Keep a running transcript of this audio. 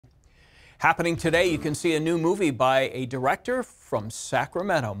Happening today, you can see a new movie by a director from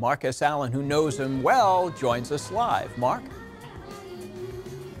Sacramento. Marcus Allen, who knows him well, joins us live. Mark?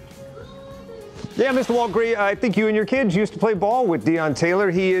 Yeah, Mr. Walgreen, I think you and your kids used to play ball with Deon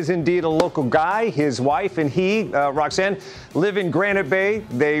Taylor. He is indeed a local guy. His wife and he, Roxanne, live in Granite Bay.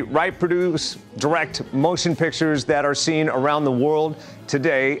 They write, produce, direct motion pictures that are seen around the world.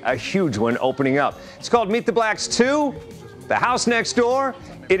 Today, a huge one opening up. It's called Meet the Blacks 2, The House Next Door.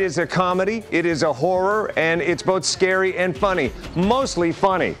 It is a comedy, it is a horror, and it's both scary and funny. Mostly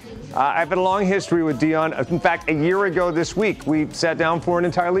funny. I've had a long history with Deon. In fact, a year ago this week, we sat down for an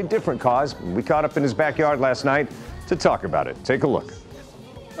entirely different cause. We caught up in his backyard last night to talk about it. Take a look.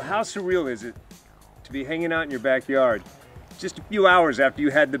 How surreal is it to be hanging out in your backyard just a few hours after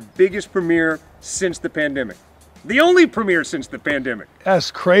you had the biggest premiere since the pandemic? The only premiere since the pandemic.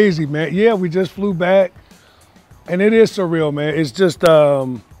 That's crazy, man. Yeah, we just flew back. And it is surreal, man. It's just,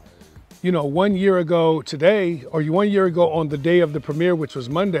 you know, 1 year ago today, or 1 year ago on the day of the premiere, which was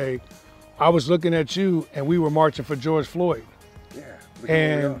Monday, I was looking at you and we were marching for George Floyd. Yeah.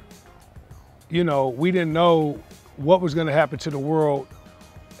 And, you know, we didn't know what was going to happen to the world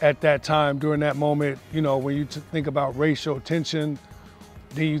at that time during that moment. You know, when you think about racial tension,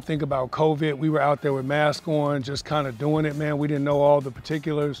 then you think about COVID. We were out there with masks on, just kind of doing it, man. We didn't know all the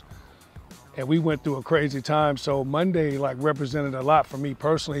particulars. And we went through a crazy time. So Monday like represented a lot for me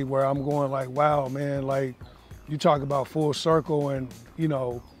personally, where I'm going like, wow, man, like you talk about full circle and you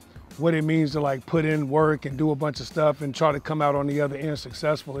know, what it means to like put in work and do a bunch of stuff and try to come out on the other end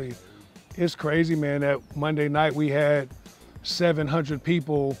successfully. It's crazy, man, that Monday night we had 700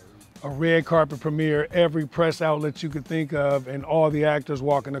 people, a red carpet premiere, every press outlet you could think of, and all the actors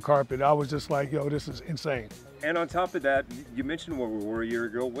walking the carpet. I was just like, yo, this is insane. And on top of that, you mentioned where we were a year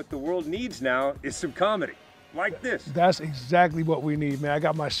ago. What the world needs now is some comedy like this. That's exactly what we need, man. I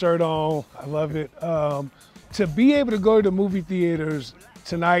got my shirt on. I love it. To be able to go to the movie theaters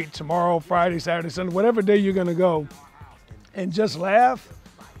tonight, tomorrow, Friday, Saturday, Sunday, whatever day you're gonna go, and just laugh,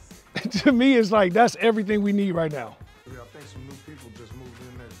 to me, it's like that's everything we need right now. Yeah, I think some new people just moved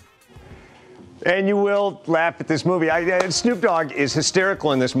in there. And you will laugh at this movie. Snoop Dogg is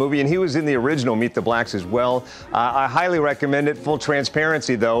hysterical in this movie, and he was in the original Meet the Blacks as well. I highly recommend it. Full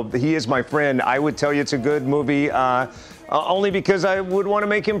transparency, though, he is my friend. I would tell you it's a good movie only because I would want to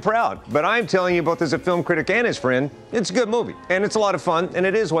make him proud. But I'm telling you, both as a film critic and his friend, it's a good movie, and it's a lot of fun, and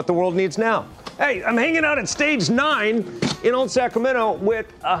it is what the world needs now. Hey, I'm hanging out at Stage 9 in Old Sacramento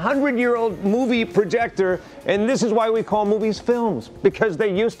with a 100-year-old movie projector, and this is why we call movies films, because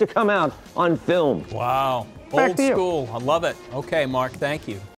they used to come out on film. Wow. Old school. I love it. Okay, Mark, thank you.